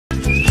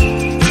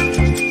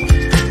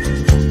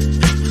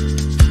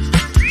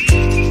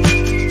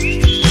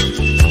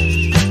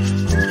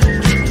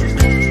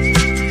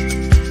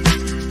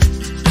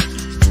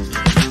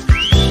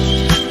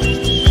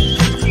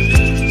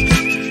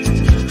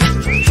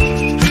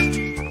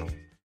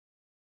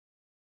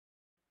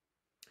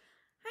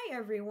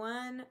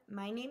everyone.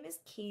 My name is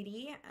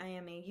Katie. I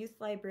am a youth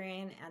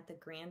librarian at the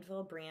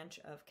Granville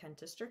branch of Kent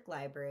District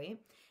Library,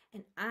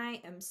 and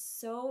I am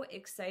so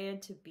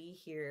excited to be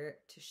here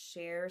to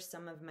share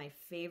some of my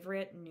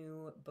favorite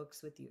new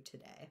books with you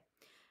today.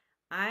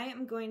 I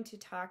am going to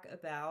talk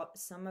about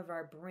some of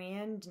our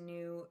brand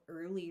new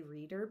early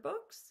reader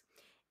books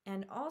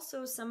and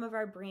also some of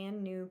our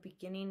brand new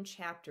beginning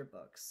chapter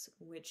books,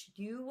 which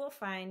you will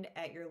find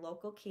at your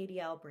local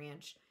KDL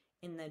branch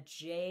in the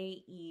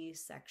JE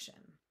section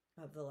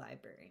of the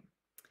library.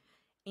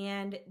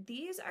 And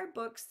these are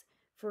books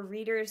for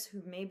readers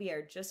who maybe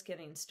are just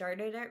getting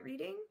started at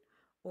reading,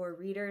 or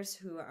readers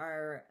who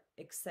are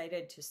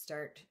excited to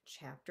start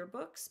chapter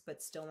books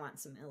but still want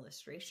some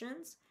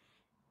illustrations.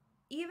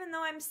 Even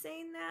though I'm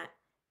saying that,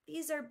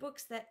 these are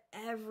books that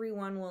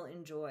everyone will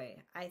enjoy.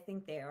 I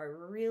think they are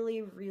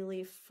really,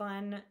 really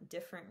fun,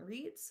 different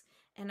reads.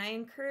 And I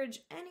encourage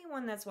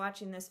anyone that's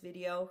watching this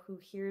video who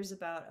hears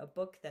about a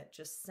book that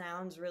just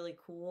sounds really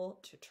cool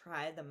to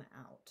try them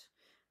out,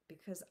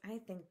 because I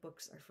think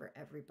books are for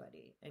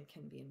everybody and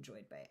can be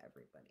enjoyed by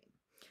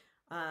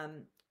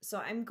everybody. So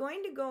I'm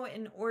going to go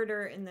in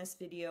order in this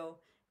video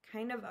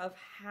kind of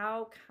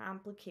how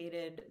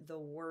complicated the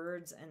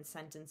words and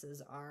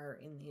sentences are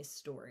in these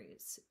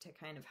stories to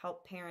kind of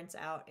help parents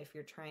out if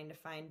you're trying to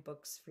find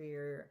books for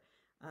your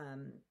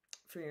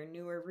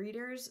newer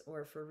readers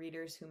or for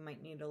readers who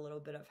might need a little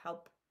bit of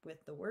help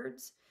with the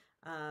words.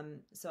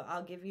 So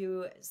I'll give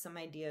you some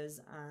ideas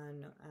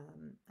on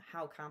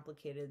how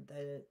complicated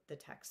the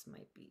text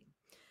might be.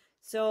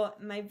 So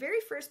my very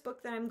first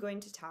book that I'm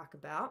going to talk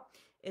about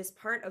is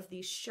part of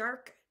the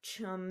Shark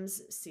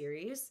Chums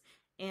series.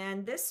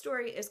 And this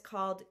story is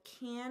called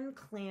Can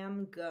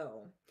Clam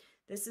Go?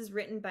 This is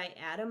written by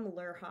Adam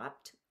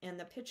Lerhaupt, and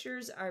the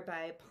pictures are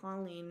by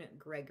Pauline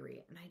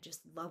Gregory. And I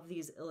just love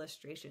these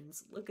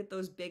illustrations. Look at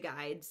those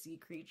big-eyed sea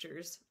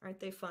creatures. Aren't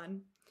they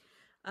fun?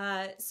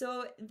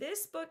 So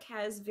this book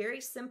has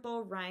very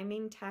simple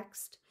rhyming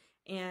text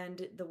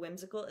and the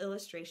whimsical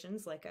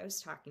illustrations like I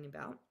was talking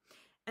about.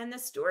 And the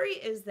story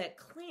is that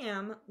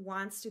Clam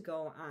wants to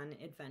go on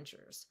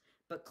adventures,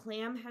 but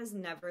Clam has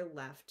never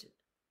left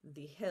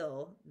the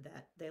hill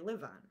that they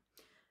live on.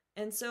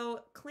 And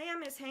so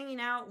Clam is hanging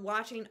out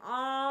watching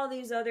all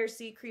these other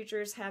sea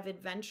creatures have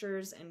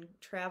adventures and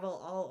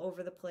travel all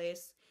over the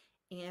place,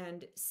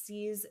 and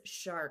sees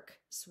Shark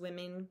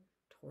swimming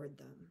toward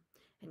them.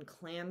 And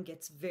Clam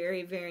gets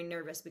very, very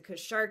nervous because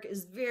Shark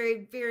is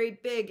very, very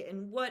big,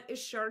 and what is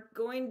Shark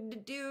going to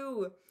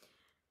do?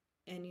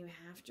 And you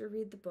have to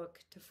read the book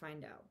to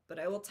find out. But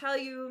I will tell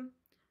you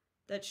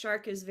that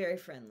Shark is very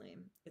friendly.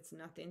 It's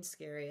nothing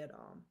scary at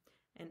all.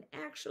 And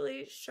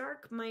actually,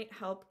 Shark might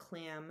help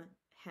Clam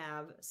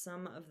have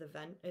some of the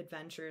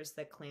adventures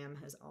that Clam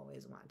has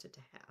always wanted to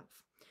have.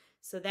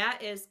 So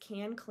that is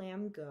Can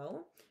Clam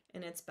Go?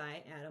 And it's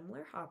by Adam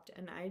Lerhaupt.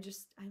 And I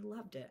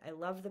loved it. I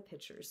love the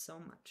pictures so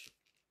much.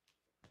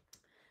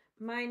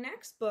 My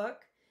next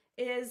book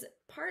is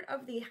part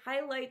of the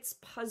Highlights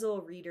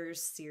Puzzle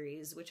Readers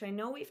series, which I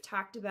know we've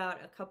talked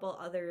about a couple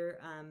other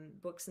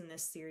books in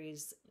this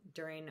series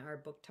during our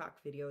book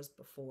talk videos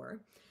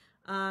before.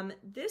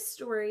 This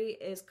story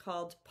is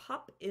called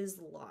Pup is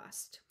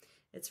Lost.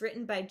 It's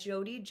written by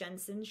Jody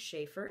Jensen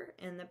Schaefer,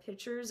 and the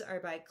pictures are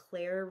by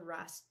Claire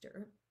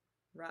Rossiter,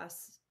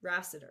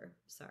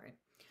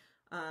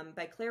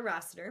 by Claire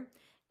Rossiter.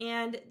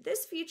 And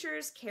this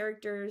features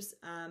characters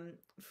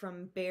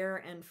from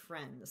Bear and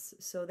Friends.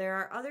 So there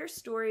are other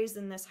stories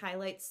in this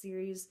highlight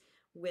series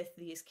with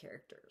these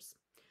characters.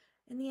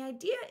 And the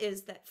idea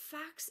is that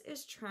Fox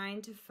is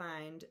trying to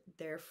find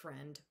their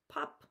friend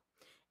Pup.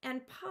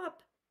 And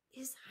Pup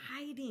is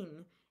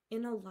hiding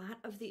in a lot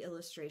of the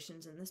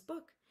illustrations in this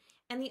book.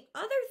 And the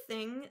other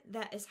thing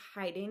that is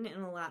hiding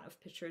in a lot of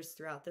pictures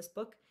throughout this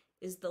book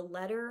is the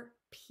letter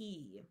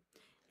P.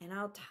 And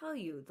I'll tell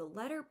you, the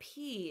letter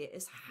P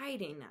is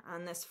hiding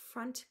on this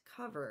front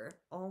cover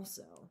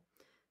also.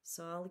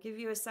 So I'll give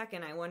you a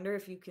second. I wonder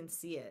if you can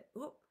see it.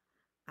 Oh,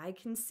 I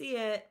can see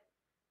it.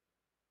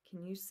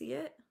 Can you see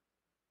it?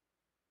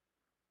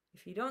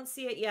 If you don't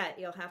see it yet,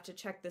 you'll have to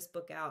check this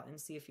book out and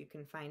see if you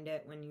can find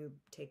it when you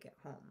take it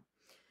home.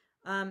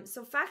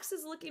 So Fox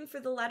is looking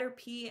for the letter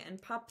P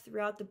and Pup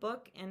throughout the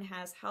book and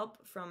has help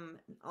from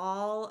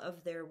all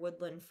of their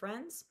woodland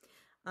friends.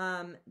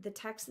 The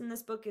text in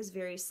this book is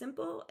very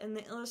simple, and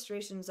the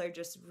illustrations are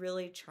just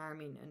really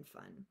charming and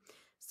fun.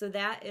 So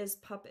that is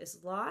Pup is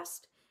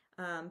Lost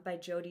by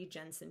Jody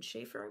Jensen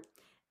Schaefer.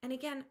 And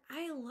again,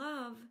 I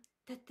love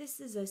that this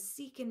is a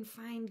seek and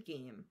find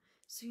game.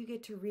 So you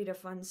get to read a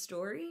fun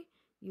story,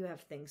 you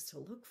have things to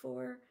look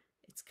for.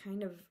 It's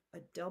kind of a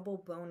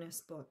double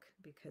bonus book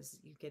because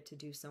you get to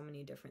do so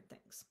many different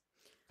things.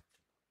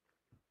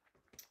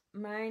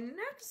 My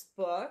next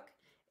book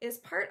is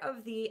part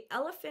of the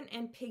Elephant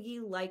and Piggy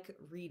Like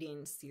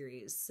Reading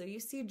series. So you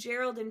see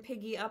Gerald and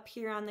Piggy up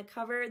here on the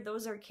cover.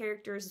 Those are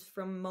characters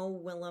from Mo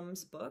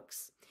Willems'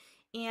 books.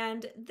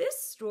 And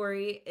this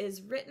story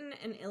is written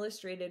and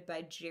illustrated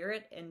by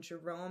Jarrett and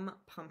Jerome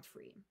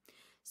Pumphrey.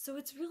 So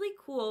it's really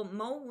cool.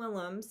 Mo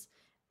Willems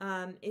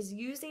is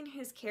using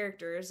his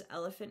characters,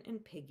 Elephant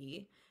and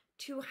Piggy,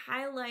 to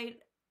highlight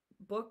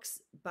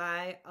books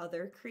by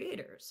other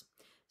creators.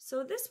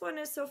 So this one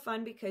is so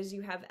fun because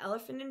you have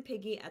Elephant and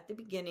Piggy at the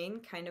beginning,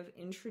 kind of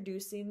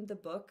introducing the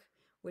book,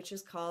 which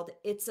is called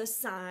It's a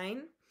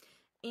Sign.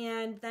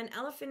 And then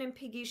Elephant and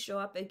Piggy show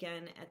up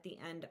again at the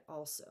end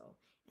also.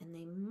 And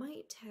they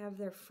might have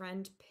their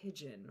friend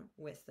Pigeon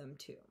with them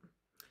too.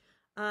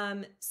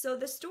 So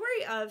the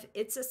story of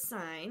It's a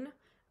Sign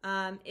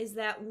is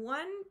that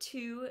 1,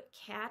 2,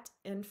 Cat,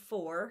 and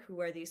 4, who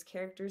are these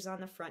characters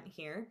on the front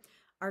here,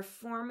 are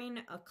forming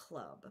a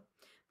club.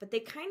 But they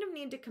kind of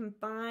need to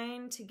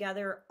combine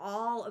together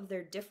all of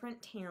their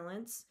different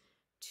talents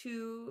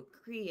to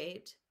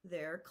create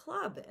their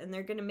club. And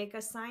they're going to make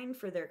a sign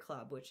for their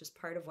club, which is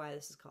part of why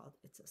this is called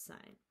It's a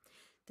Sign.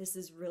 This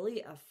is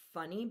really a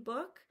funny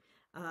book.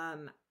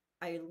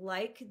 I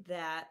like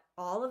that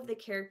all of the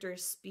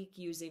characters speak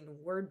using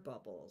word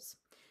bubbles.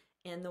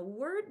 And the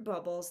word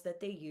bubbles that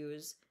they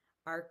use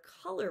are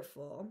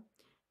colorful,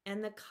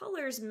 and the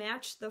colors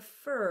match the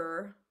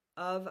fur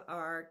of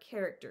our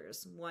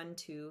characters, 1,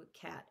 2,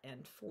 Cat,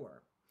 and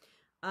 4.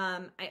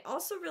 I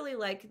also really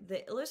like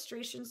the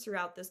illustrations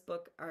throughout this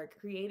book are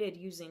created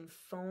using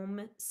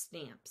foam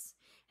stamps.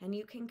 And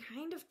you can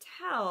kind of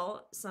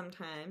tell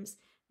sometimes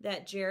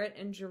that Jarrett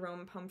and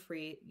Jerome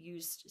Pumphrey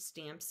used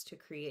stamps to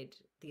create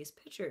these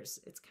pictures.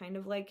 It's kind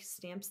of like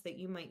stamps that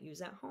you might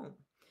use at home.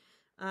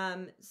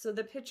 So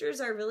the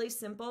pictures are really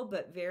simple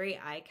but very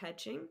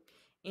eye-catching.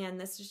 And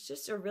this is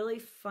just a really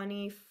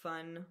funny,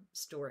 fun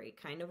story,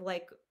 kind of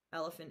like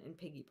Elephant and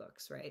Piggy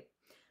books, right?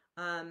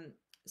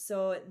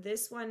 So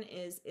this one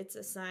is It's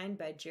a Sign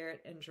by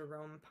Jarrett and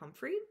Jerome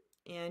Pumphrey.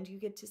 And you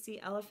get to see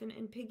Elephant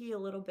and Piggy a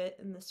little bit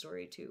in the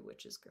story too,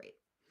 which is great.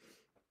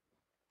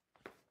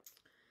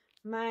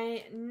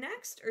 My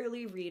next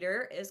early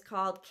reader is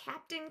called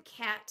Captain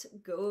Cat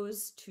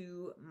Goes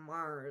to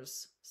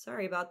Mars.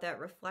 Sorry about that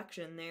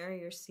reflection there.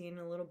 You're seeing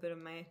a little bit of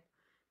my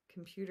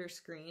computer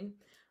screen.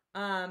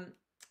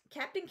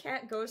 Captain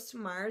Cat Goes to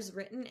Mars,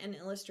 written and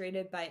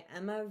illustrated by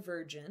Emma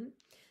Virgin.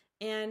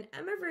 And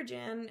Emma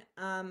Virgin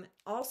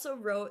also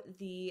wrote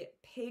the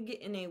Pig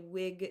in a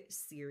Wig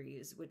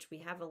series, which we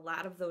have a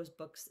lot of those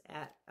books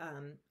at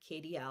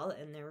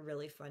KDL, and they're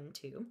really fun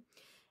too.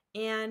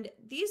 And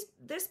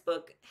this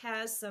book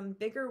has some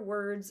bigger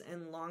words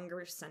and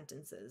longer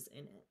sentences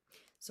in it.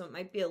 So it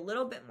might be a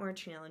little bit more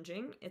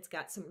challenging. It's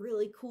got some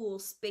really cool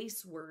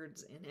space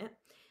words in it.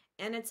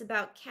 And it's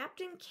about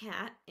Captain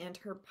Cat and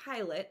her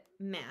pilot,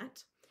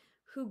 Matt,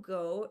 who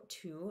go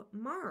to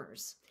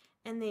Mars.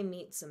 And they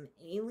meet some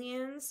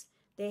aliens.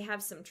 They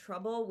have some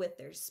trouble with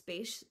their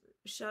space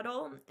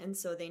shuttle, and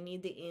so they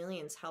need the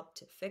aliens' help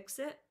to fix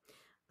it.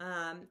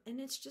 And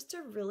it's just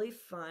a really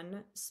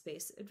fun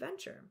space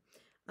adventure.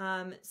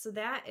 So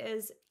that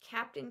is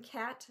Captain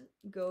Cat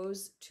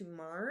Goes to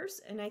Mars.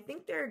 And I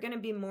think there are going to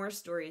be more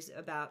stories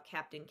about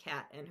Captain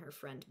Cat and her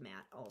friend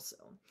Matt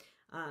also.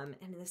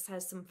 And this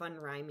has some fun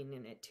rhyming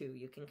in it too.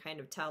 You can kind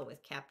of tell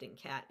with Captain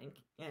Cat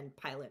and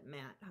Pilot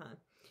Matt,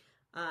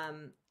 huh?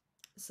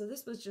 So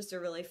this was just a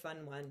really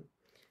fun one.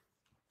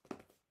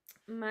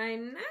 My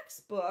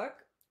next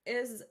book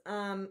is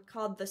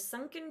called The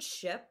Sunken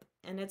Ship,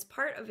 and it's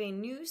part of a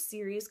new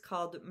series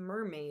called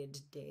Mermaid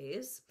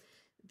Days.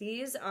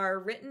 These are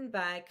written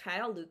by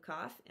Kyle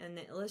Lukoff, and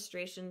the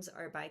illustrations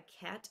are by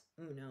Kat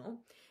Uno.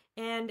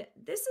 And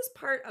this is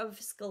part of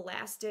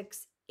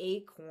Scholastic's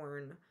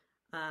Acorn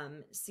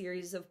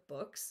series of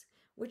books,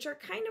 which are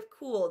kind of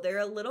cool. They're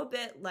a little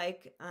bit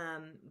like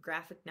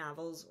graphic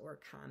novels or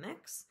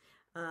comics,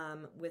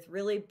 with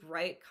really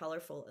bright,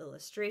 colorful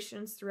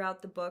illustrations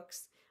throughout the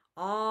books.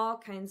 All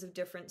kinds of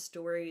different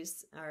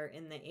stories are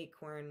in the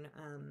Acorn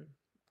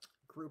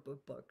group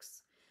of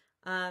books.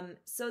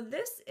 So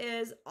this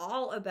is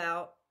all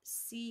about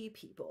sea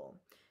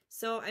people.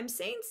 So I'm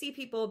saying sea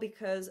people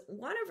because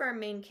one of our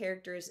main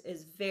characters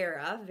is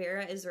Vera.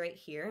 Vera is right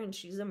here, and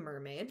she's a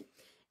mermaid.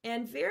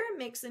 And Vera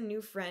makes a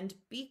new friend,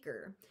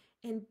 Beaker.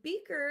 And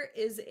Beaker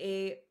is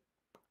a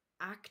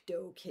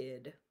octo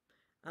kid.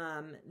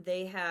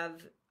 They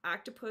have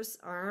octopus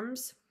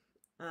arms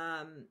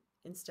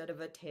instead of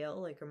a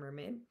tail like a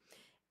mermaid.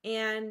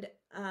 And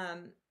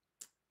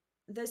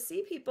the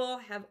sea people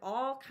have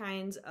all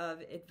kinds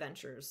of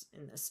adventures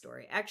in this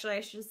story. Actually,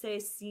 I should say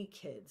sea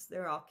kids.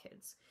 They're all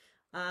kids.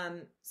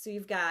 So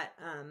you've got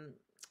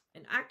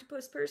an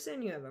octopus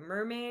person, you have a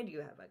mermaid, you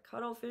have a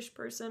cuttlefish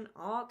person,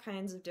 all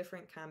kinds of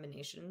different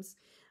combinations.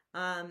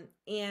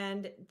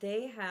 And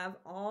they have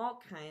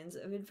all kinds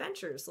of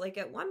adventures. Like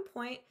at one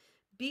point,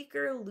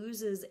 Beaker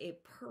loses a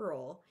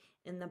pearl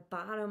in the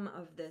bottom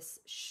of this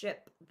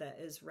ship that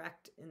is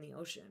wrecked in the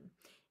ocean.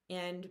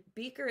 And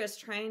Beaker is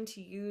trying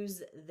to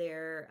use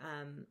their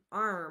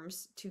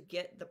arms to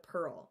get the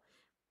pearl.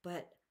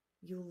 But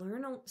you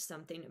learn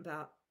something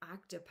about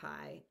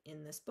octopi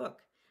in this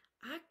book.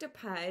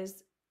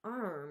 Octopi's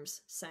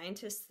arms,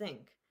 scientists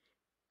think,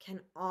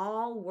 can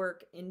all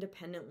work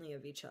independently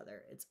of each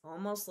other. It's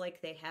almost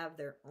like they have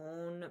their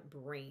own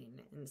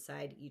brain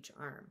inside each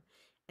arm.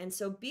 And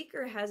so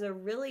Beaker has a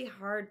really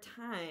hard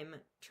time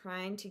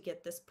trying to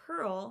get this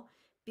pearl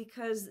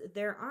because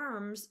their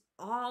arms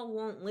all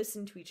won't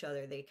listen to each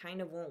other. They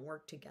kind of won't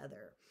work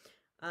together.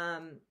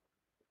 Um,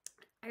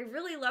 I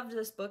really loved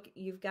this book.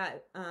 You've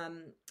got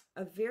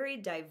a very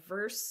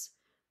diverse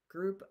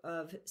group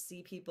of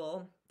sea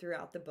people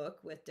throughout the book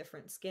with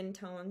different skin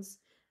tones.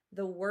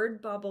 The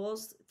word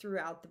bubbles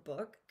throughout the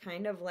book,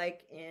 kind of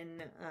like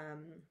in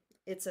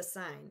It's a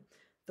Sign.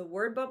 The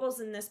word bubbles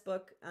in this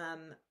book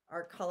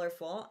are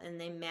colorful and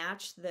they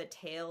match the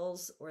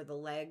tails or the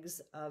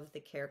legs of the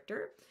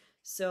character.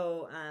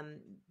 So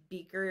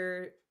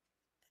Beaker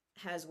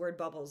has word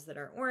bubbles that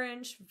are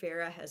orange.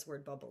 Vera has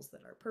word bubbles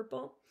that are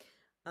purple,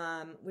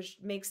 which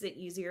makes it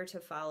easier to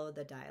follow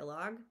the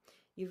dialogue.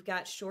 You've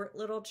got short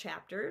little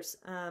chapters,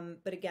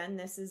 but again,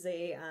 this is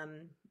a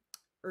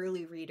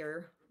early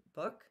reader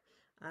book,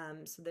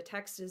 so the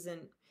text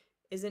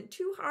isn't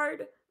too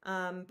hard,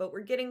 but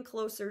we're getting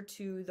closer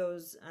to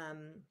those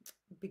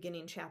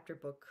beginning chapter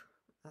book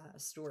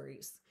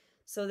stories.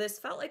 So this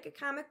felt like a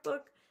comic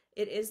book.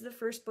 It is the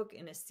first book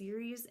in a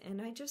series,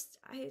 and I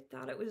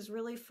thought it was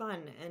really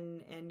fun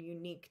and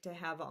unique to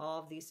have all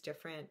of these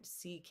different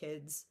sea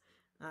kids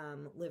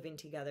living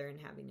together and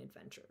having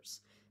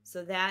adventures.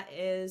 So that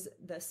is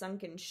The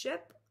Sunken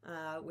Ship,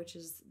 which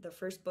is the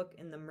first book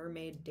in the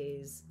Mermaid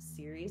Days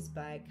series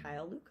by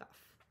Kyle Lukoff.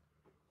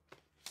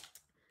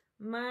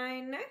 My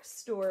next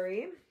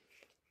story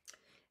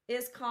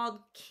is called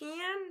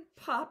Can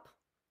Pup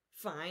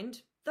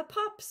Find the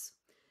Pups?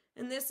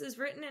 And this is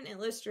written and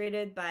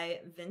illustrated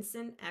by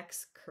Vincent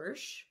X.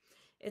 Kirsch.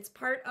 It's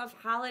part of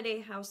Holiday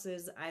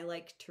House's I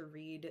Like to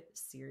Read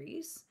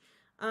series.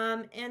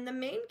 And the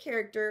main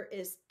character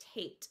is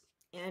Tate.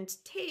 And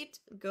Tate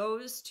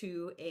goes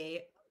to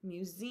a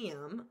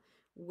museum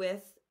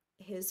with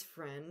his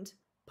friend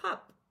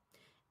Pup.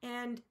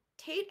 And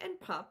Tate and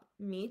Pup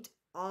meet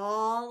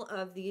all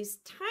of these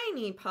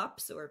tiny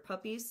pups or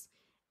puppies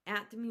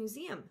at the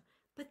museum.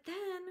 But then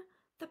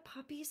the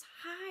puppies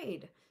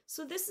hide.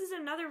 So this is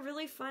another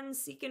really fun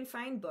seek and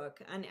find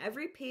book. On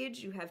every page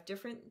you have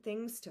different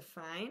things to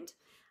find.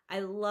 I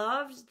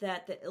loved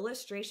that the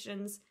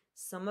illustrations,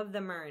 some of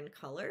them are in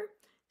color,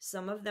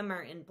 some of them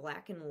are in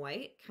black and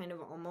white, kind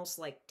of almost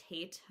like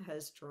Tate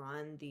has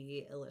drawn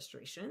the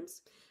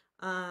illustrations.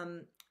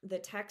 The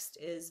text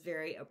is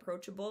very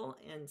approachable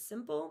and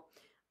simple,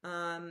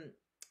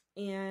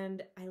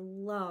 and I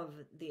love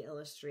the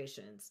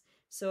illustrations.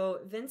 So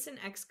Vincent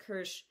X.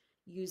 Kirsch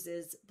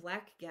uses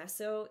black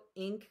gesso,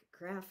 ink,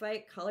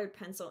 graphite, colored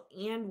pencil,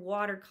 and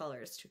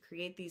watercolors to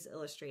create these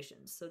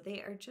illustrations. So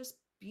they are just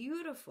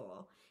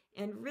beautiful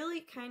and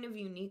really kind of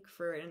unique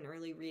for an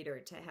early reader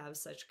to have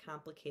such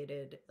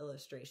complicated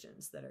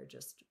illustrations that are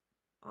just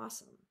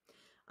awesome.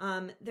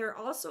 There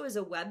also is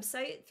a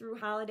website through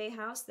Holiday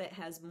House that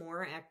has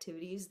more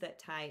activities that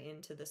tie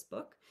into this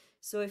book.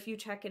 So if you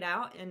check it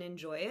out and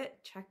enjoy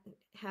it,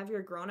 have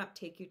your grown-up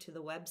take you to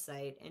the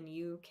website and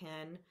you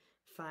can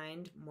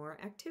find more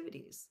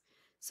activities.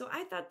 So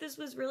I thought this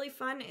was really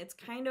fun. It's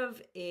kind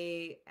of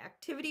a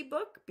activity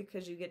book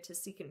because you get to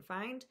seek and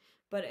find,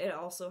 but it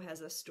also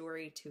has a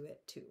story to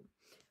it too.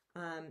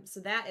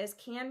 So that is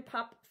Can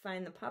Pup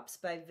Find the Pups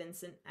by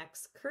Vincent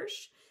X.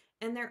 Kirsch.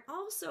 And there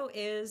also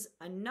is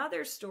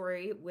another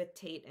story with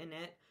Tate in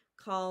it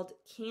called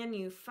Can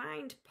You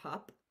Find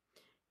Pup?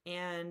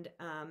 And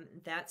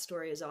that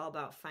story is all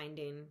about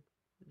finding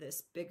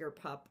this bigger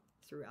pup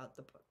throughout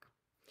the book.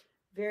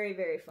 Very,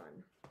 very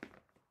fun.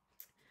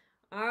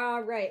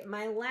 All right,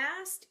 my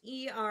last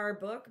ER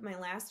book, my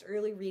last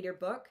early reader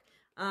book,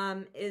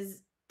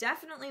 is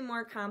definitely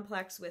more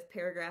complex with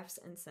paragraphs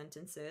and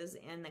sentences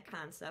and the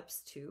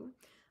concepts too.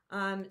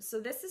 So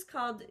this is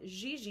called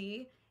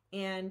Gigi,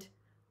 and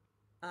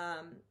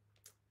I'm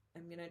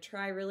going to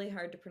try really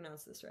hard to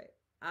pronounce this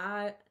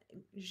right.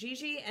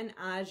 Gigi and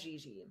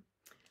Gigi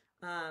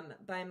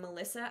by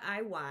Melissa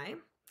I.Y.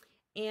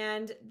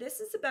 And this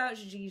is about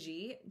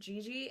Gigi.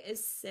 Gigi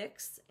is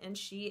 6 and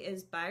she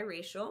is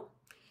biracial.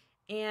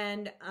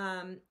 And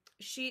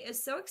she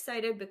is so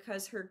excited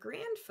because her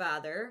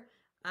grandfather,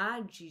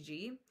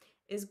 Gigi,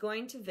 is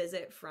going to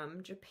visit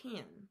from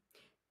Japan.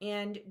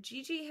 And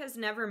Gigi has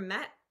never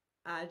met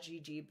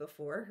Gigi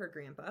before, her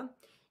grandpa.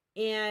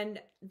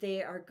 And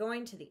they are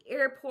going to the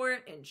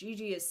airport, and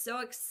Gigi is so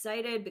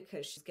excited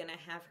because she's going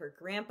to have her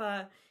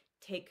grandpa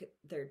take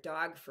their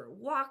dog for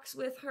walks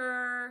with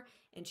her,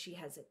 and she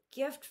has a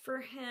gift for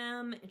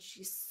him, and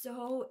she's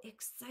so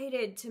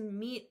excited to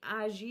meet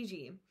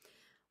Gigi.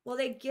 Well,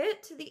 they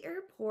get to the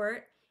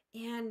airport,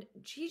 and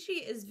Gigi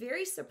is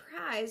very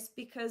surprised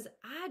because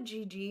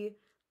Gigi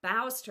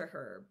bows to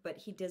her, but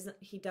he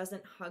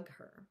doesn't hug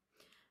her.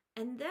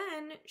 And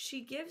then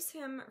she gives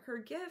him her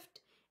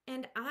gift,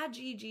 and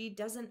Gigi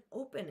doesn't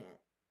open it.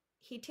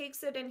 He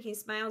takes it and he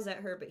smiles at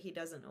her, but he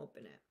doesn't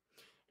open it.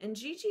 And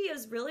Gigi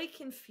is really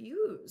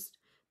confused.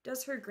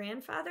 Does her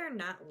grandfather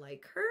not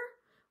like her?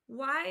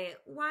 Why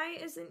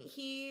isn't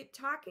he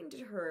talking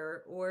to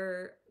her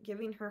or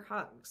giving her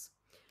hugs?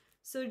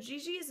 So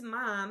Gigi's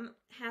mom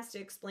has to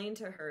explain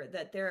to her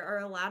that there are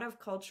a lot of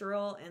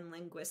cultural and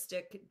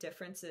linguistic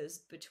differences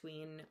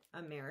between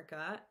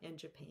America and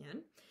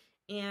Japan,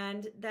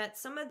 and that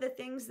some of the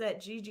things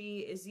that Gigi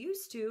is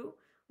used to,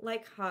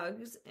 like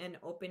hugs and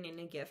opening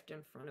a gift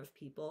in front of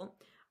people,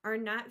 are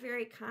not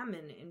very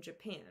common in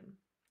Japan.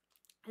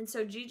 And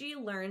so Gigi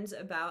learns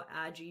about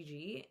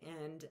Ajiji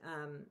and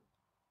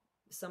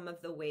some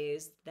of the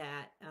ways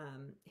that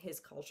his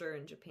culture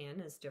in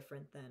Japan is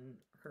different than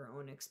her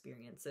own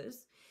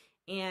experiences.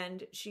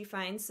 And she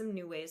finds some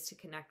new ways to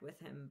connect with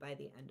him by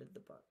the end of the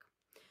book.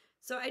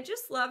 So I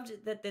just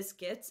loved that this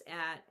gets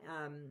at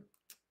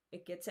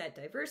it gets at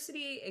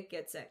diversity, it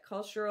gets at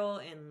cultural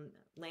and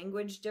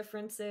language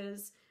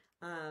differences.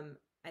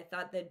 I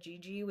thought that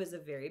Gigi was a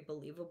very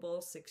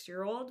believable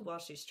 6-year-old while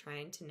she's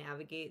trying to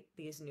navigate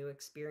these new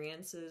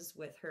experiences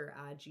with her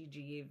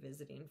Gigi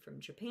visiting from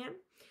Japan.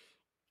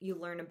 You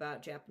learn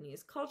about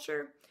Japanese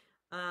culture,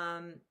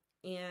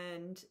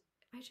 and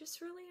I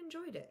just really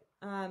enjoyed it.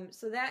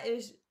 So that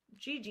is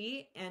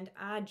Gigi and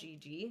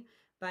Gigi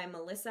by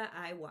Melissa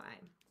I.Y.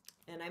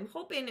 And I'm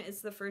hoping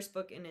it's the first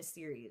book in a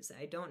series.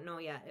 I don't know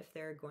yet if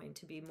there are going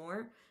to be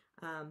more,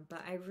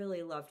 but I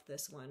really loved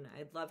this one.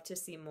 I'd love to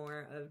see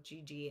more of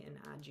Gigi and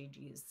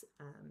Gigi's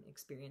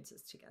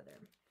experiences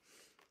together.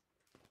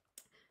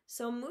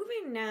 So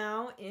moving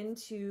now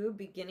into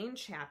beginning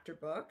chapter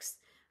books.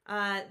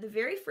 The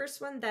very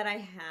first one that I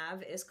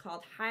have is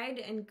called Hide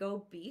and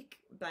Go Beak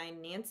by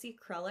Nancy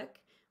Krellick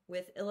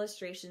with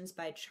illustrations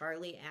by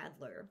Charlie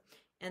Adler.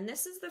 And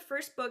this is the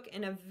first book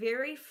in a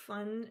very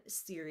fun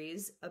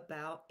series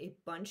about a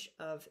bunch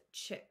of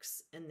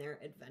chicks and their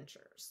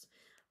adventures.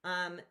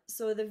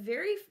 So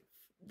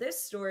this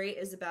story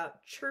is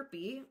about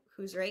Chirpy,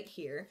 who's right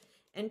here.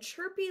 And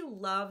Chirpy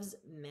loves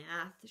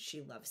math, she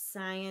loves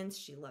science,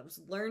 she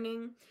loves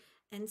learning.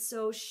 And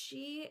so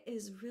she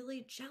is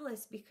really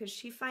jealous because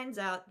she finds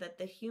out that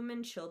the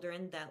human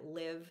children that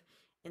live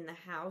in the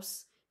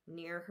house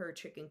near her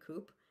chicken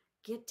coop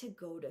get to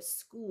go to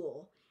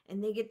school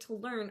and they get to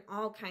learn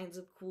all kinds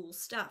of cool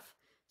stuff.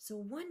 So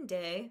one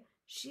day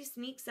she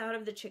sneaks out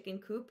of the chicken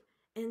coop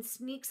and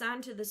sneaks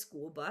onto the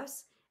school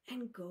bus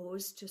and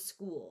goes to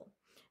school.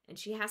 And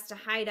she has to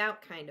hide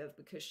out kind of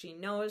because she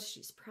knows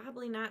she's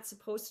probably not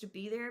supposed to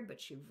be there,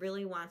 but she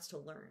really wants to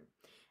learn.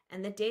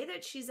 And the day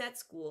that she's at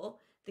school,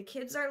 the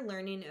kids are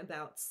learning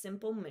about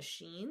simple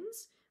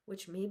machines,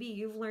 which maybe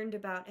you've learned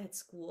about at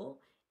school.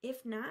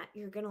 If not,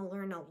 you're going to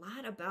learn a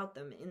lot about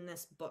them in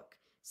this book.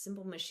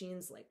 Simple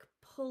machines like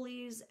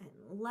pulleys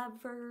and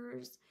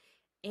levers.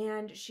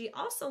 And she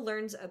also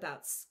learns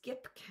about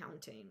skip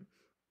counting.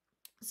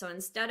 So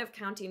instead of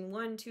counting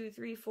 1, 2,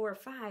 3, 4,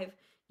 5,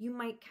 you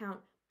might count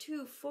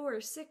 2,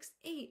 4, 6,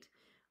 8.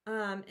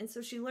 And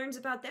so she learns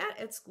about that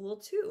at school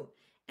too.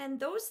 And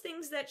those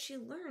things that she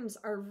learns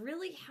are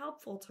really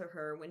helpful to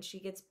her when she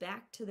gets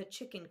back to the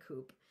chicken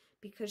coop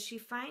because she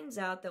finds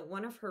out that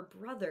one of her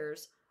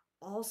brothers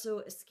also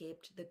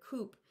escaped the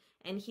coop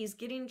and he's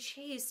getting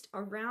chased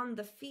around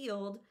the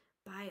field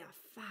by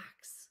a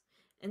fox.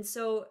 And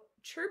so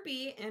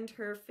Chirpy and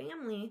her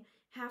family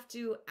have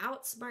to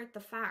outsmart the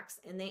fox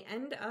and they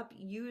end up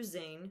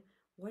using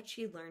what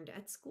she learned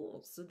at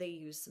school. So they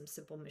use some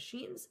simple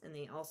machines and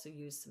they also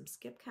use some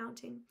skip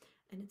counting,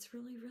 and it's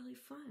really, really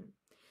fun.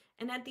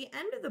 And at the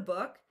end of the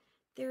book,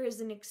 there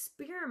is an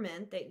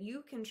experiment that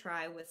you can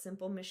try with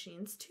simple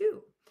machines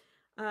too.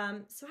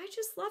 So I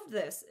just love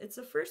this. It's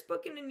the first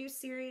book in a new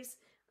series.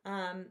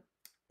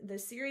 The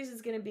series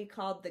is going to be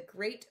called The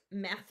Great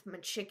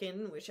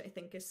Mathmachicken, which I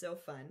think is so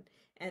fun.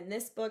 And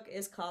this book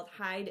is called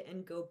Hide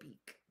and Go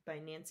Beak by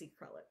Nancy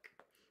Krellick.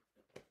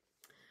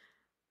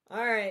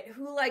 All right,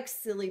 who likes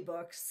silly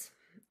books?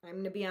 I'm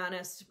going to be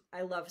honest,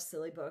 I love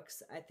silly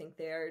books. I think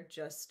they are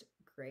just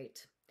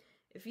great.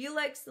 If you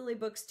like silly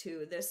books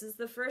too, this is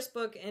the first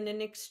book in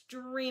an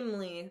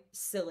extremely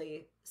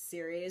silly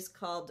series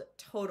called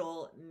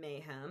Total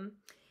Mayhem.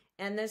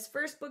 And this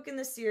first book in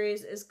the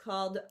series is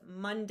called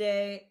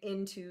Monday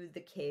Into the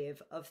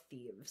Cave of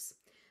Thieves.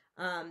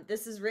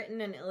 This is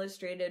written and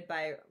illustrated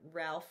by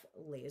Ralph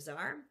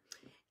Lazar.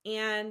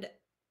 And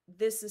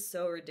this is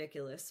so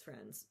ridiculous,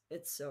 friends.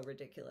 It's so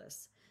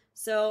ridiculous.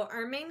 So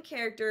our main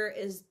character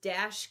is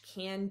Dash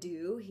Can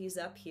Do. He's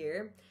up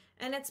here.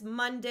 And it's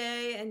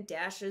Monday, and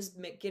Dash is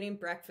getting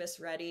breakfast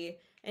ready,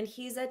 and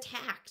he's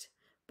attacked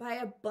by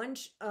a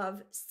bunch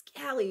of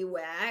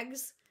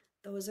scallywags.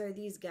 Those are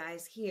these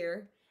guys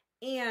here,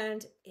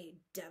 and a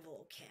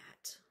devil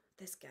cat,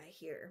 this guy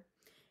here.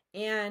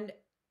 And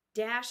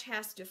Dash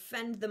has to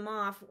fend them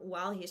off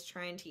while he's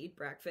trying to eat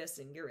breakfast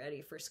and get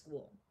ready for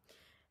school.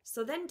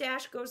 So then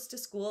Dash goes to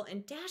school,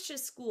 and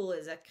Dash's school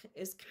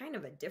is kind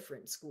of a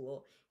different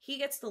school. He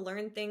gets to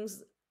learn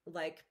things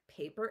like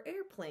paper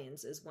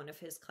airplanes is one of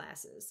his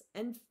classes,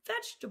 and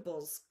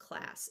vegetables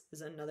class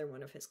is another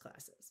one of his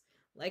classes.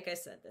 Like I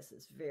said, this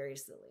is very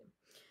silly.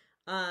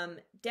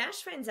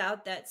 Dash finds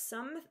out that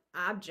some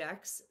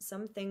objects,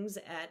 some things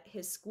at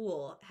his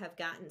school have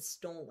gotten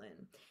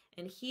stolen,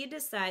 and he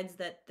decides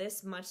that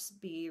this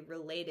must be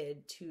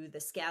related to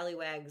the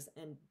scallywags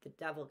and the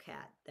devil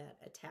cat that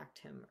attacked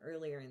him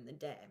earlier in the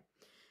day.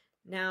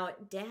 Now,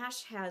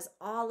 Dash has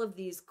all of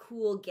these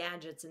cool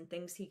gadgets and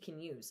things he can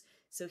use.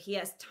 So he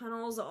has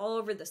tunnels all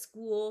over the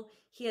school.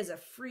 He has a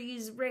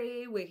freeze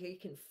ray where he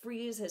can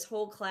freeze his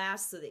whole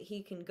class so that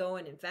he can go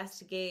and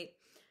investigate.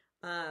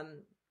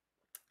 And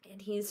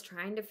he's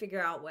trying to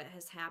figure out what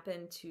has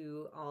happened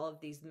to all of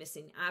these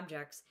missing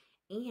objects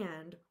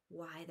and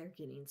why they're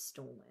getting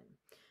stolen.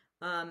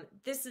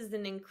 This is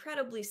an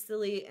incredibly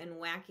silly and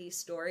wacky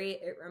story.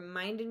 It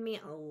reminded me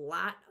a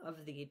lot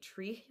of the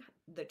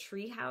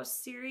Treehouse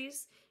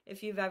series,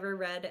 if you've ever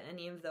read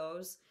any of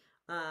those.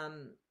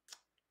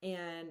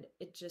 And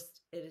it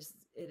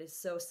is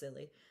so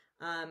silly.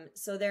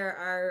 So there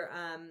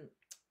are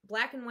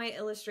black and white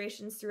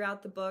illustrations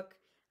throughout the book.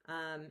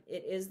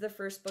 It is the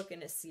first book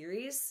in a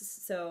series,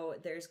 so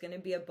there's going to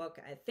be a book,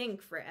 I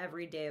think, for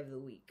every day of the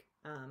week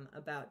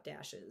about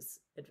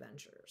Dash's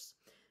adventures.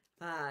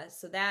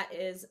 So that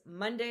is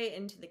Monday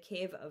into the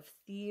Cave of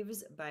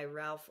Thieves by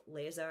Ralph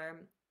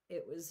Lazar.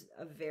 It was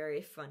a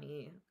very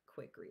funny,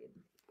 quick read.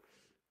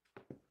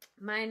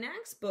 My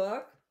next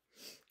book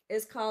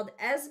is called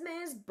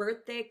Esme's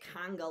Birthday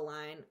Conga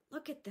Line.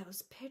 Look at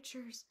those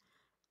pictures.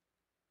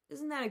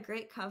 Isn't that a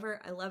great cover?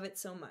 I love it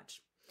so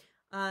much.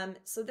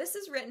 So this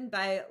is written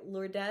by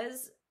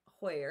Lourdes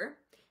Hoyer,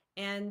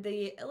 and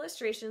the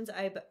illustrations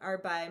are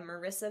by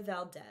Marissa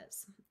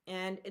Valdez.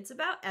 And it's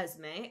about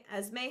Esme.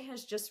 Esme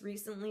has just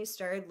recently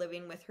started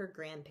living with her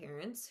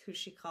grandparents, who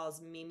she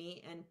calls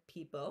Mimi and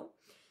Pipo.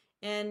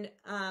 And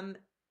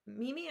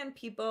Mimi and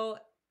Pipo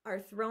are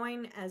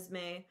throwing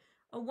Esme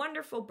a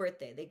wonderful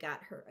birthday. They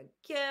got her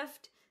a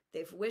gift.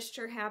 They've wished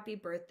her happy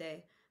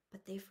birthday,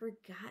 but they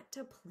forgot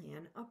to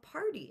plan a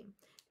party.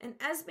 And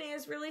Esme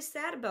is really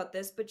sad about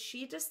this, but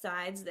she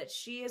decides that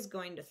she is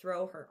going to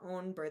throw her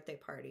own birthday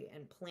party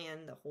and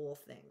plan the whole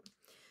thing.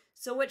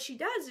 So what she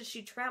does is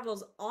she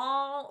travels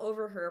all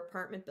over her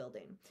apartment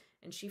building,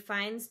 and she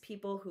finds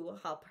people who will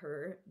help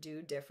her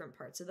do different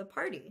parts of the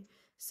party.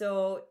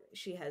 So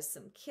she has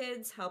some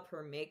kids help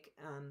her make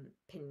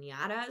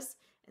piñatas,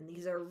 and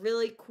these are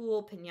really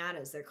cool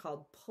piñatas. They're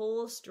called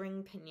pull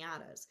string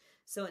piñatas.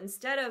 So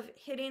instead of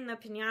hitting the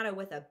piñata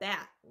with a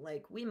bat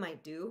like we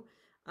might do,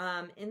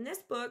 in this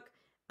book,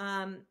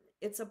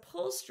 it's a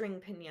pull string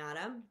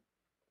piñata.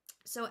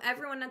 So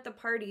everyone at the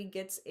party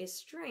gets a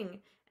string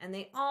and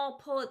they all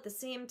pull at the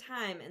same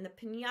time, and the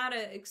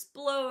piñata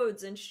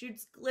explodes and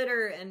shoots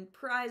glitter and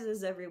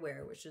prizes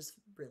everywhere, which is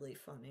really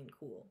fun and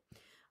cool.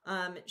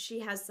 She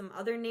has some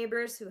other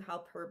neighbors who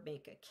help her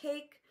make a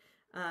cake.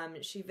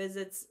 She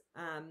visits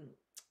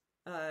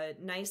a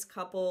nice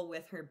couple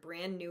with her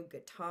brand new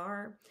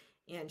guitar,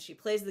 and she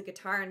plays the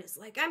guitar and is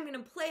like, I'm going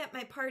to play at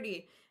my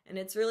party. And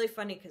it's really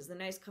funny because the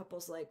nice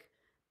couple's like,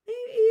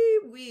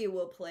 maybe we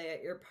will play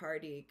at your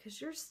party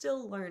because you're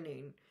still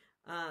learning.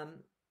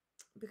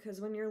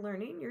 Because when you're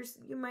learning,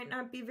 you might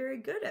not be very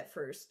good at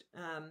first.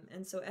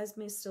 And so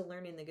Esme's still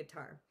learning the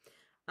guitar.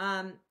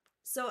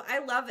 So I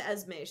love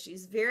Esme.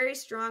 She's very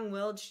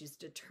strong-willed. She's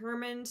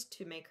determined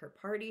to make her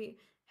party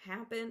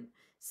happen.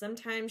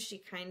 Sometimes she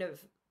kind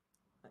of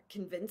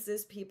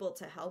convinces people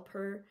to help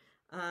her.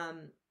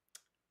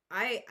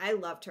 I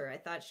loved her. I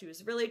thought she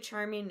was really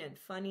charming and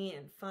funny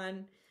and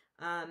fun.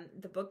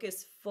 The book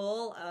is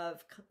full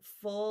of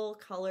full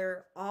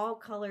color, all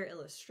color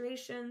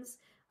illustrations.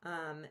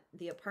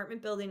 The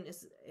apartment building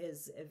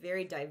is a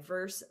very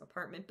diverse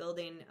apartment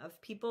building of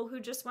people who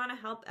just want to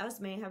help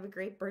Esme have a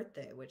great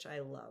birthday, which I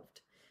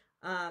loved.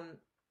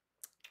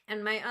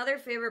 And my other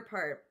favorite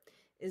part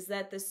is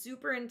that the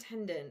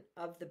superintendent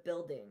of the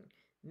building,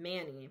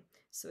 Manny,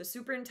 so a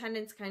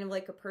superintendent's kind of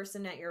like a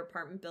person at your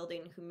apartment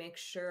building who makes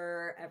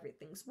sure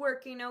everything's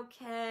working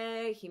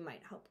okay. He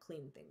might help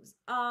clean things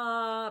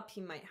up.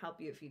 He might help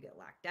you if you get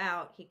locked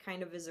out. He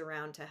kind of is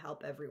around to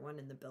help everyone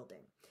in the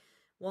building.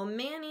 Well,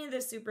 Manny,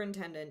 the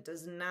superintendent,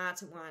 does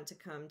not want to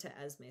come to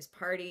Esme's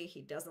party.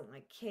 He doesn't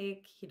like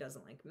cake. He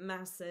doesn't like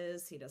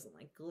messes. He doesn't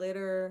like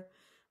glitter.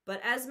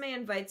 But Esme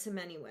invites him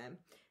anyway.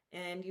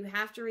 And you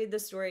have to read the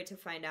story to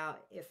find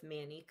out if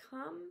Manny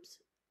comes.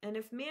 And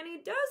if Manny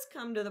does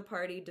come to the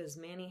party, does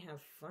Manny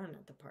have fun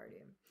at the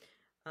party?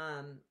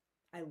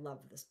 I love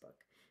this book.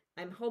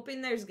 I'm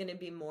hoping there's going to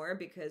be more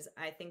because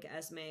I think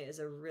Esme is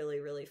a really,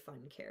 really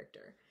fun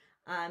character.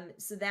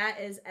 So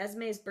that is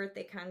Esme's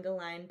Birthday Conga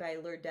Line by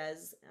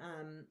Lourdes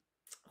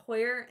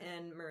Hoyer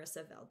and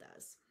Marissa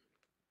Valdez.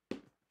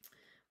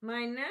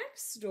 My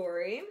next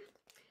story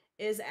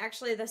is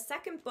actually the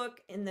second book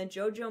in the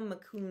JoJo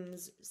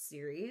McCoons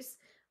series.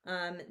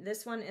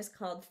 This one is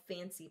called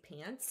Fancy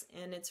Pants,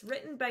 and it's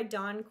written by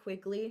Dawn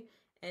Quigley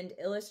and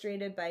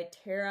illustrated by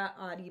Tara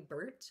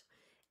Audie-Burt.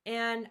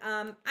 And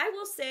I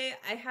will say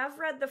I have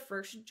read the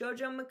first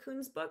JoJo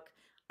McCoons book.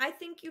 I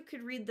think you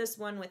could read this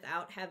one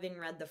without having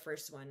read the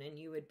first one, and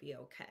you would be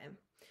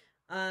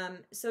okay.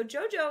 So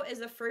JoJo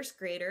is a first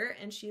grader,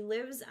 and she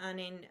lives on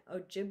an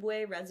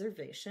Ojibwe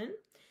reservation.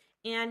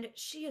 And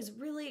she is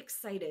really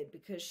excited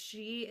because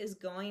she is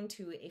going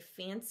to a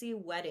fancy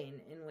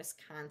wedding in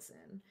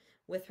Wisconsin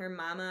with her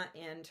mama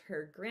and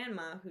her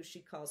grandma, who she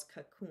calls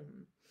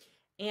Kakum.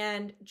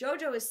 And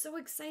JoJo is so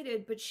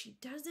excited, but she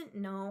doesn't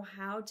know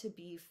how to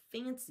be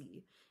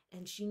fancy.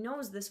 And she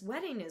knows this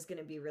wedding is going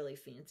to be really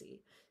fancy.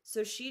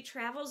 So she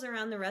travels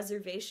around the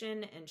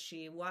reservation and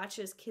she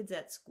watches kids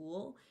at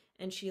school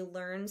and she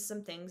learns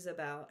some things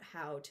about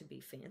how to be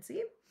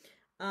fancy.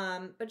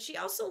 But she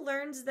also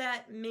learns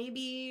that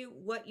maybe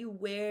what you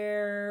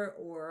wear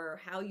or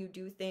how you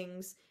do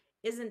things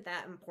isn't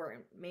that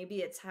important. Maybe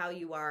it's how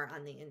you are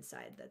on the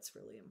inside that's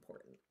really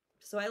important.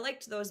 So I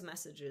liked those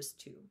messages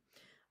too.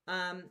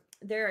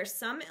 There are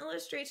some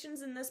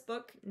illustrations in this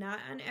book, not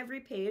on every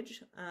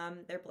page.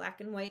 They're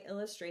black and white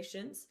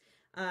illustrations.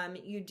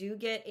 You do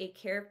get a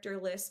character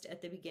list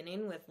at the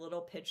beginning with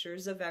little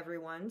pictures of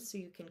everyone, so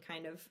you can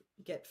kind of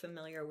get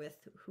familiar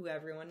with who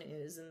everyone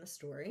is in the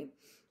story.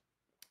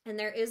 And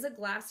there is a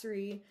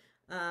glossary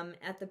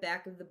at the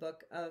back of the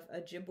book of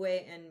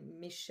Ojibwe and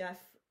Michif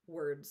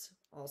words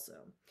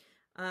also.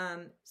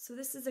 So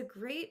this is a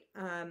great,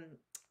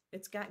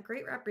 it's got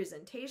great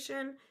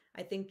representation.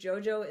 I think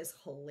JoJo is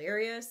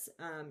hilarious.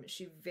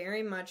 She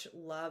very much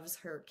loves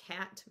her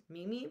cat,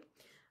 Mimi.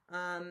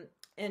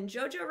 And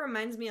JoJo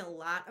reminds me a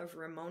lot of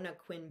Ramona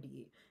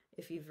Quimby,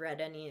 if you've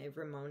read any of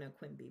Ramona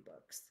Quimby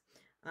books.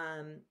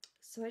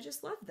 So I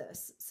just love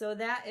this. So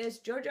that is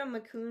JoJo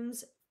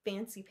McCoon's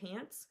Fancy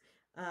Pants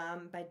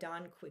by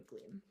Dawn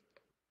Quigley.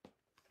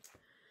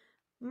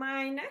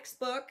 My next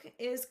book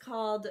is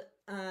called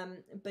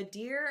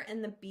Badir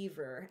and the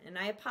Beaver, and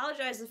I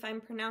apologize if I'm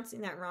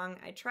pronouncing that wrong.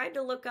 I tried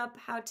to look up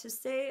how to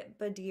say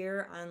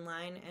Badir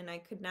online, and I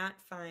could not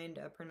find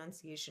a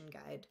pronunciation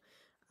guide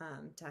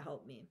to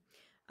help me.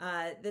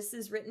 This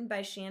is written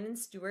by Shannon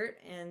Stewart,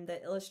 and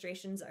the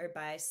illustrations are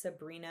by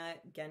Sabrina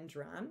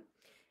Gendron.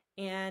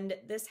 And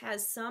this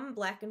has some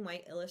black and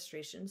white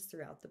illustrations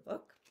throughout the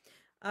book.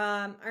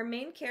 Our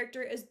main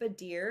character is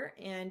Badir,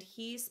 and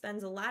he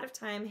spends a lot of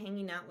time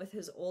hanging out with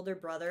his older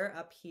brother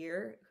up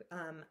here,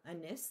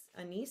 Anis.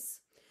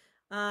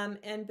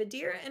 And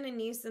Badir and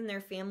Anis and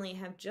their family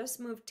have just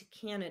moved to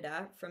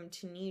Canada from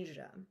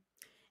Tunisia.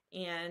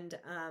 And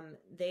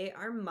they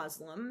are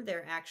Muslim.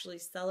 They're actually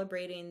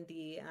celebrating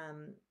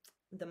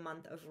the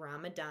month of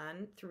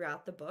Ramadan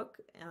throughout the book,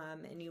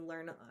 and you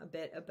learn a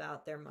bit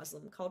about their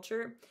Muslim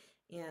culture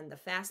and the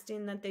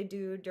fasting that they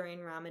do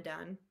during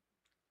Ramadan.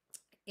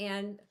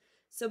 And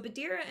so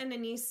Badir and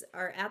Anis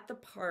are at the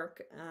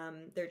park.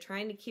 They're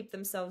trying to keep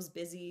themselves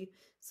busy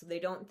so they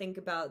don't think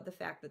about the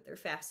fact that they're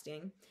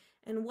fasting.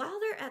 And while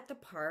they're at the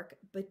park,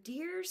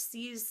 Badir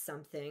sees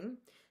something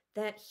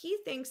that he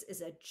thinks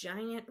is a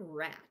giant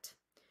rat.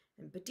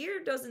 And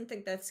Badir doesn't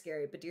think that's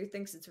scary. Badir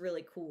thinks it's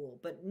really cool,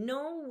 but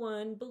no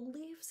one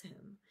believes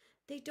him.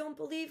 They don't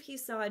believe he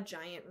saw a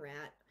giant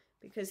rat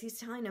because he's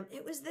telling them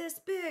it was this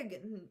big,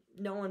 and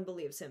no one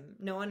believes him.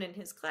 No one in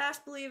his class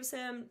believes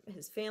him.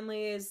 His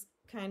family is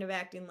kind of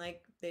acting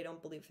like they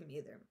don't believe him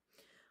either.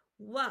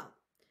 Well,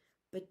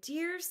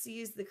 Badir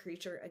sees the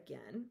creature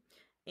again,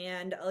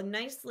 and a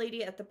nice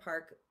lady at the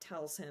park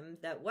tells him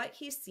that what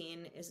he's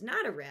seen is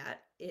not a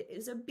rat, it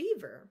is a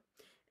beaver.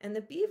 And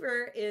the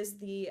beaver is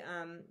the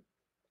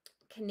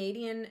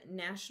Canadian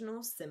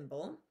national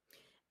symbol.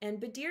 And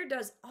Badir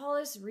does all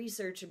this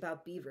research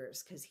about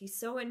beavers because he's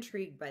so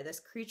intrigued by this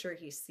creature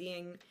he's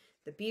seeing.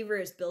 The beaver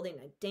is building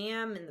a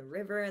dam in the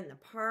river in the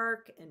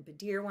park, and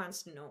Badir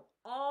wants to know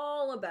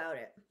all about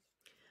it.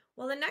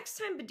 Well, the next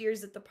time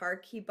Badir's at the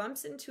park, he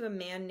bumps into a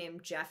man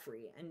named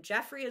Jeffrey, and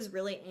Jeffrey is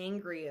really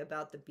angry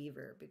about the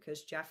beaver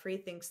because Jeffrey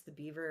thinks the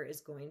beaver is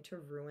going to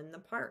ruin the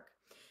park.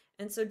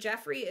 And so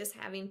Jeffrey is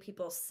having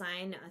people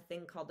sign a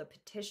thing called a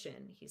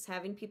petition. He's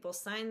having people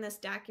sign this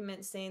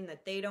document saying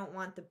that they don't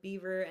want the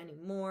beaver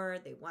anymore.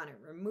 They want it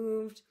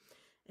removed.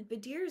 And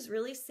Badir is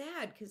really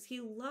sad because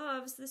he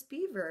loves this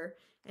beaver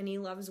and he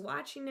loves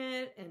watching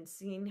it and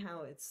seeing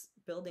how it's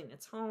building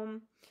its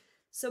home.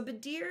 So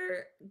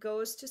Badir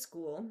goes to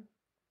school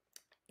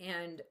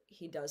and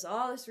he does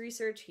all this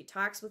research. He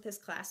talks with his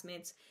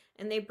classmates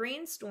and they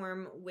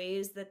brainstorm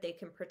ways that they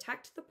can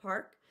protect the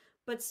park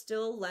but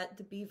still let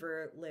the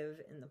beaver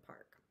live in the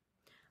park.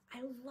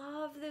 I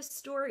love this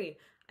story.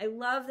 I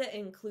love that it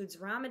includes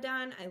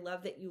Ramadan. I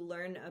love that you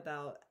learn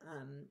about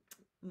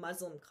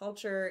Muslim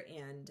culture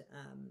and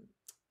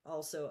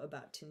also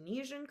about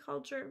Tunisian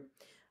culture.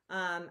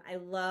 I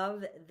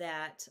love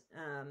that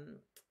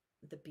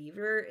the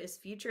beaver is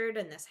featured,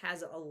 and this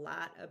has a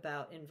lot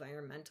about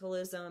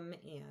environmentalism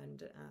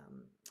and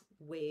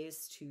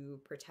ways to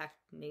protect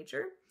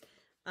nature.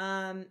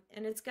 And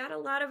it's got a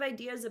lot of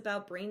ideas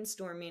about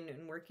brainstorming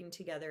and working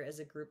together as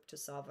a group to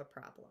solve a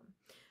problem.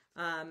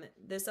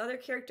 This other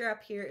character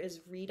up here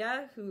is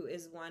Rita, who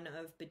is one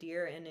of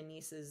Badir and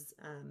Anis's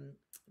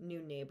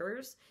new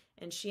neighbors,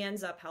 and she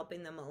ends up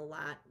helping them a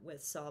lot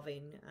with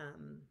solving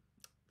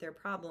their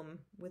problem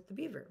with the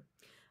beaver.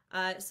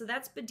 So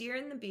that's Badir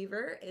and the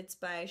Beaver. It's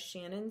by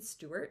Shannon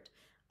Stewart.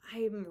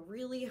 I'm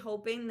really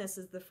hoping this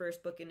is the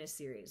first book in a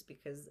series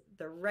because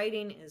the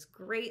writing is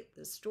great,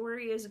 the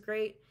story is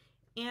great,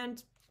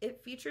 and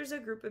it features a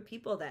group of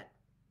people that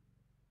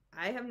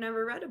I have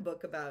never read a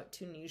book about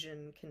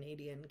Tunisian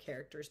Canadian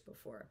characters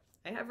before.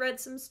 I have read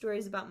some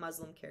stories about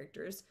Muslim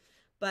characters,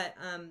 but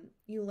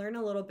you learn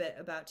a little bit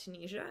about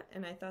Tunisia,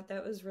 and I thought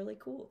that was really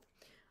cool.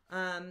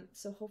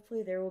 So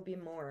hopefully there will be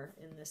more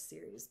in this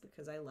series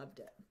because I loved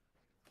it.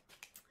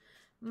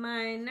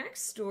 My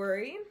next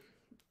story,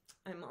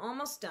 I'm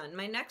almost done.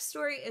 My next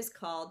story is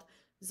called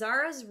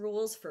Zara's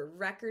Rules for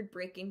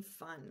Record-Breaking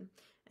Fun.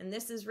 And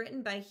this is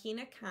written by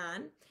Hina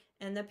Khan,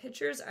 and the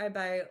pictures are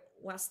by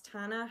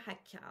Wastana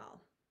Hakal.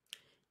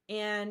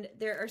 And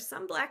there are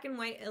some black and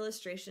white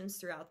illustrations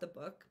throughout the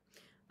book.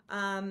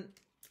 And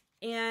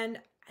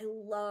I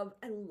love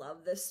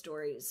this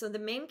story. So the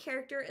main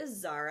character is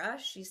Zara.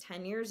 She's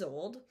 10 years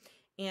old,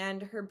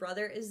 and her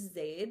brother is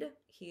Zaid.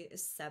 He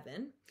is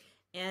 7,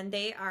 and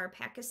they are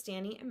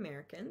Pakistani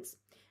Americans.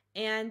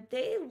 And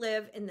they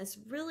live in this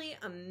really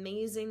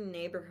amazing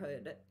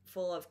neighborhood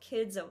full of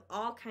kids of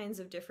all kinds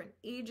of different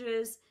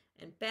ages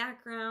and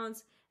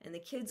backgrounds. And the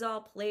kids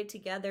all play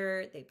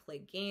together. They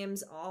play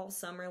games all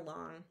summer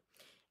long.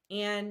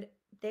 And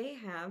they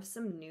have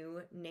some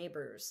new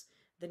neighbors.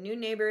 The new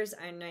neighbors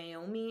are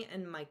Naomi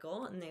and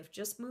Michael, and they've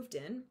just moved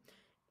in.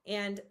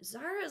 And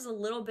Zara is a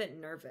little bit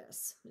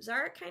nervous.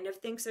 Zara kind of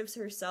thinks of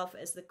herself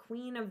as the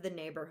queen of the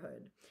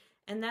neighborhood.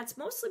 And that's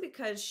mostly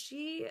because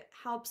she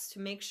helps to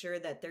make sure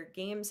that their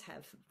games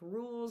have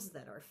rules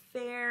that are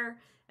fair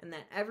and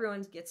that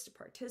everyone gets to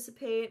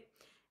participate.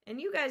 And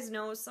you guys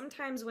know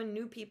sometimes when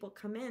new people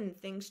come in,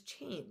 things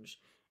change.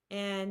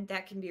 And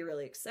that can be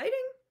really exciting.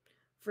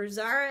 For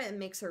Zara, it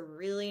makes her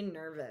really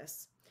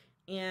nervous.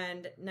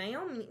 And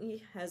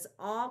Naomi has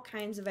all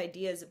kinds of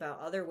ideas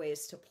about other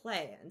ways to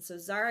play. And so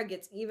Zara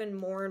gets even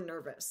more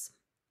nervous.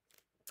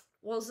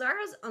 Well,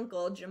 Zara's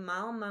uncle,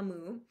 Jamal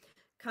Mamou,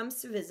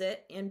 comes to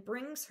visit and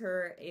brings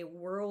her a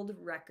world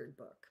record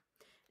book.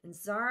 And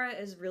Zara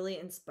is really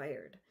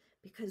inspired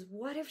because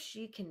what if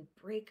she can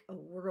break a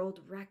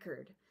world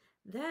record?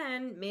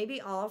 Then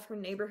maybe all of her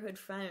neighborhood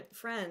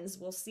friends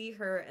will see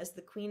her as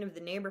the queen of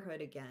the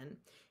neighborhood again,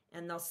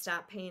 and they'll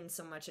stop paying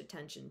so much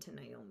attention to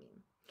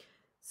Naomi.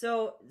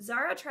 So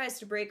Zara tries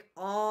to break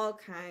all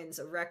kinds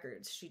of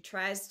records. She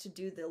tries to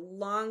do the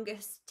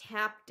longest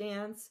tap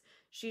dance.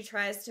 She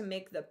tries to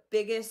make the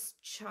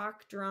biggest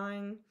chalk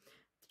drawing.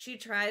 She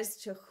tries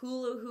to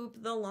hula hoop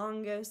the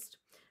longest.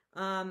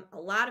 A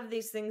lot of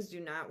these things do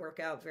not work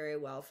out very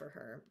well for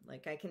her.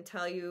 Like I can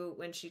tell you,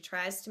 when she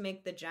tries to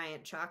make the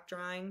giant chalk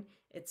drawing,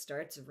 it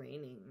starts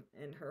raining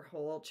and her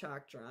whole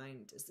chalk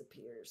drawing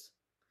disappears,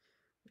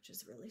 which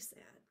is really sad.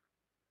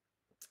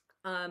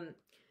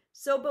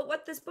 But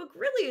what this book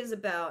really is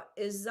about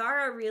is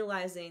Zara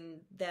realizing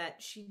that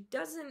she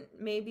doesn't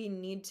maybe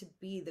need to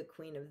be the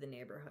queen of the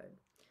neighborhood.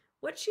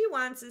 What she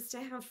wants is to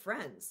have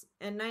friends,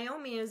 and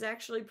Naomi is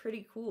actually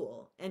pretty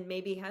cool and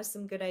maybe has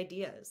some good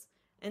ideas.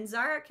 And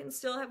Zara can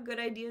still have good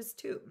ideas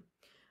too.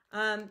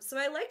 So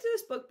I liked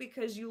this book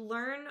because you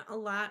learn a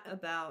lot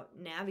about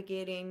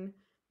navigating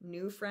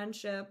new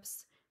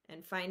friendships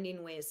and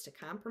finding ways to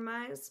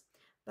compromise.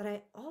 But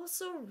I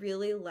also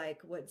really like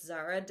what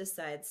Zara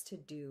decides to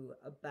do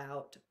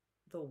about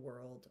the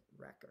world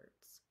records.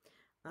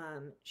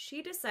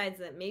 She decides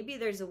that maybe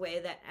there's a way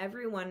that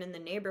everyone in the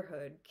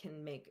neighborhood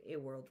can make a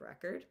world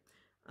record,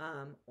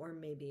 or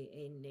maybe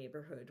a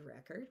neighborhood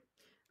record.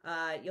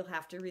 You'll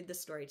have to read the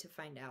story to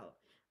find out.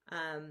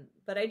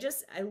 But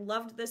I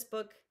loved this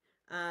book.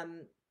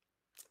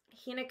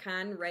 Hina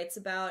Khan writes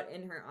about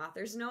in her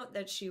author's note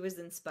that she was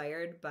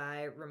inspired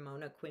by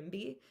Ramona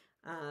Quimby.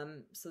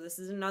 So this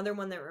is another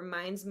one that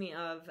reminds me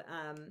of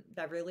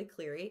Beverly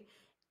Cleary.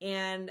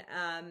 And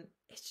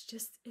it's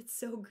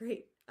so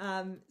great.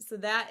 So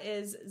that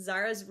is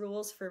Zara's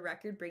Rules for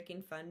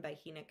Record-Breaking Fun by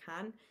Hina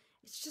Khan.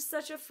 It's just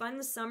such a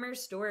fun summer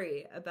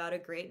story about a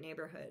great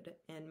neighborhood,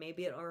 and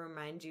maybe it'll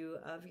remind you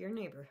of your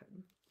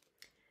neighborhood.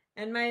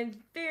 And my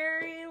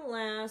very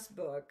last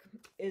book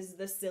is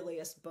the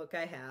silliest book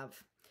I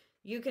have.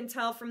 You can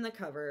tell from the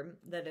cover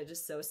that it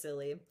is so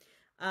silly.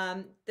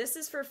 This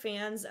is for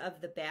fans of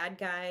The Bad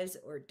Guys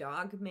or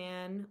Dog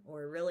Man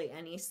or really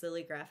any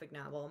silly graphic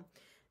novel.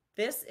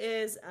 This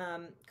is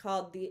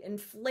called The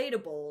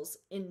Inflatables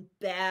in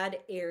Bad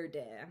Air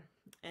Day,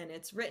 and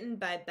it's written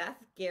by Beth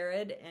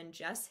Garrett and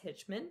Jess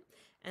Hitchman,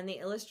 and the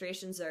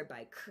illustrations are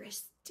by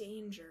Chris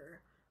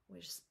Danger,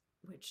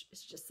 which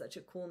is just such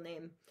a cool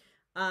name.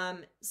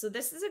 So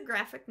this is a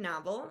graphic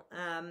novel,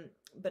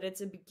 but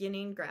it's a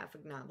beginning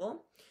graphic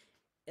novel.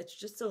 It's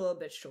just a little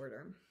bit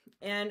shorter.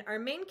 And our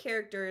main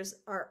characters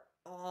are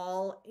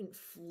all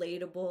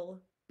inflatable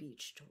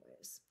beach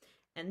toys.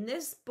 And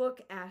this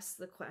book asks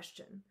the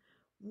question,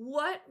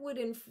 what would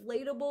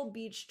inflatable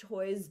beach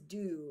toys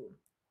do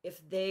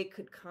if they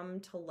could come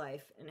to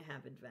life and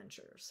have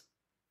adventures?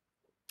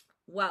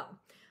 Well,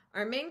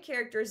 our main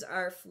characters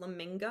are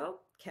Flamingo,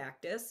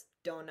 Cactus,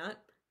 Donut,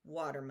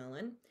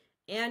 Watermelon,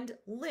 and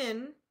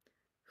Lynn,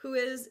 who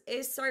is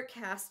a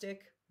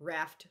sarcastic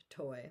raft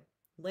toy.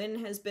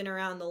 Lynn has been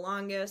around the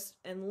longest,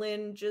 and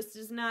Lynn just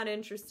is not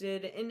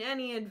interested in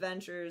any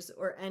adventures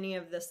or any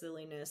of the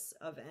silliness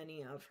of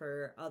any of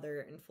her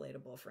other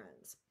inflatable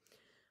friends.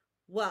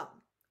 Well,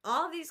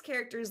 all of these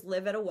characters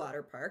live at a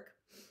water park,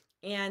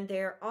 and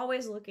they're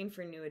always looking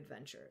for new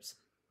adventures.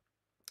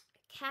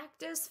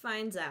 Cactus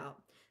finds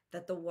out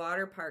that the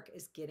water park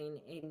is getting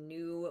a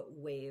new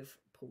wave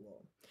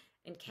pool.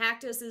 And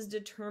Cactus is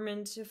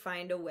determined to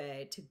find a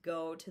way to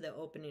go to the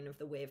opening of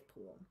the wave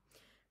pool.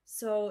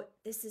 So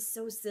this is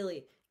so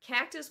silly.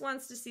 Cactus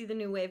wants to see the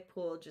new wave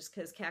pool just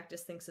because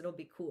Cactus thinks it'll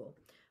be cool.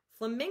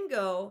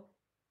 Flamingo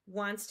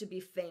wants to be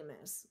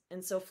famous.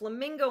 And so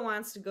Flamingo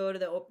wants to go to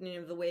the opening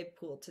of the wave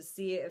pool to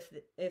see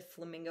if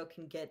Flamingo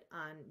can get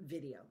on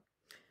video.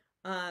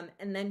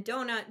 And then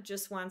Donut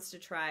just wants to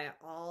try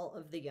all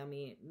of the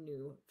yummy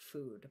new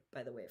food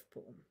by the wave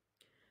pool.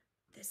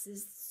 This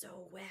is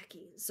so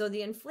wacky. So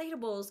the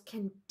inflatables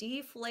can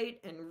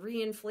deflate and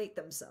reinflate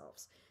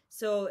themselves.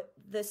 So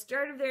the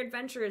start of their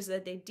adventure is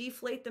that they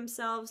deflate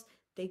themselves,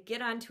 they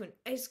get onto an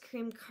ice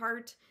cream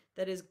cart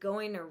that is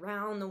going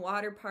around the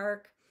water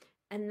park,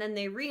 and then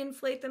they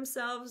reinflate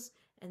themselves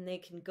and they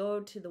can go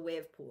to the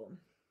wave pool.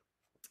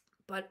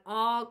 But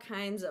all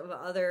kinds of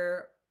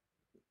other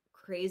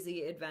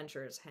crazy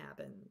adventures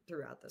happen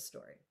throughout the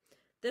story.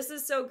 This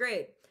is so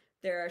great.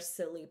 There are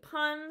silly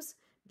puns,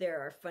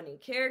 there are funny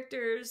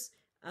characters.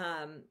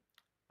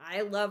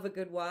 I love a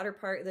good water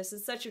park. This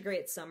is such a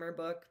great summer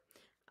book.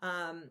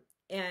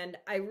 And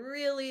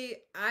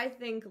I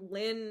think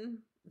Lynn,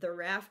 the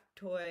raft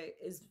toy,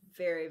 is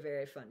very,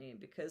 very funny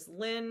because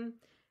Lynn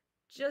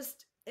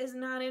just is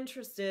not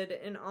interested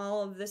in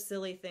all of the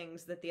silly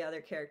things that the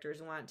other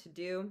characters want to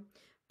do,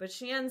 but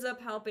she ends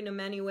up helping them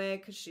anyway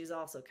because she's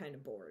also kind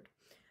of bored.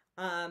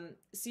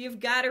 So you've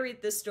got to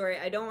read this story.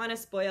 I don't want to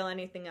spoil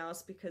anything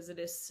else because it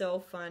is so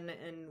fun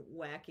and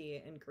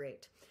wacky and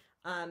great.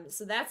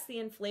 So that's The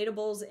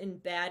Inflatables in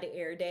Bad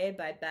Air Day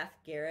by Beth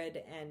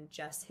Garrett and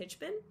Jess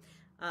Hitchman,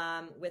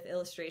 with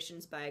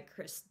illustrations by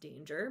Chris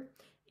Danger.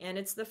 And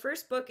it's the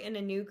first book in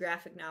a new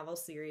graphic novel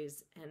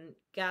series, and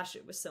gosh,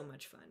 it was so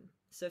much fun.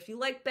 So if you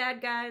like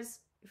bad guys,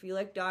 if you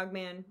like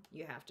Dogman,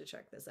 you have to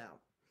check this out.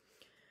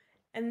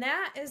 And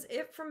that is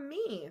it from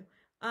me.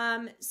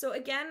 So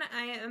again,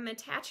 I am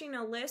attaching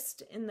a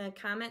list in the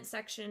comment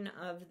section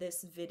of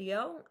this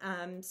video.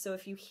 So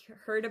if you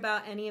heard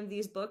about any of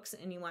these books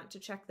and you want to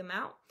check them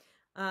out,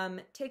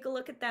 take a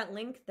look at that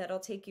link. That'll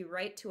take you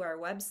right to our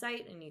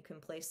website and you can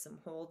place some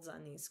holds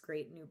on these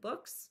great new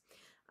books.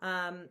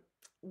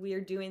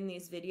 We're doing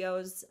these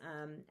videos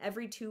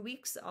every 2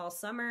 weeks all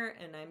summer,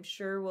 and I'm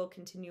sure we'll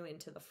continue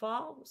into the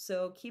fall.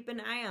 So keep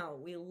an eye out.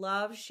 We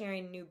love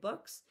sharing new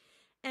books.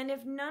 And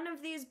if none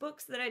of these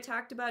books that I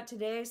talked about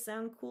today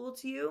sound cool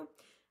to you,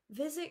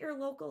 visit your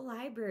local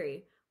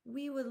library.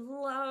 We would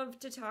love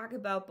to talk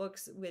about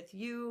books with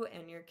you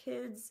and your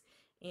kids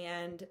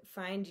and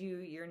find you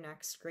your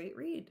next great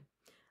read.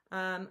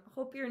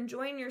 Hope you're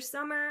enjoying your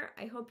summer.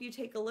 I hope you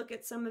take a look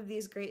at some of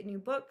these great new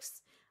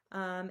books.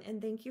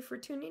 And thank you for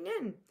tuning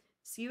in.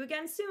 See you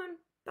again soon.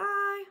 Bye.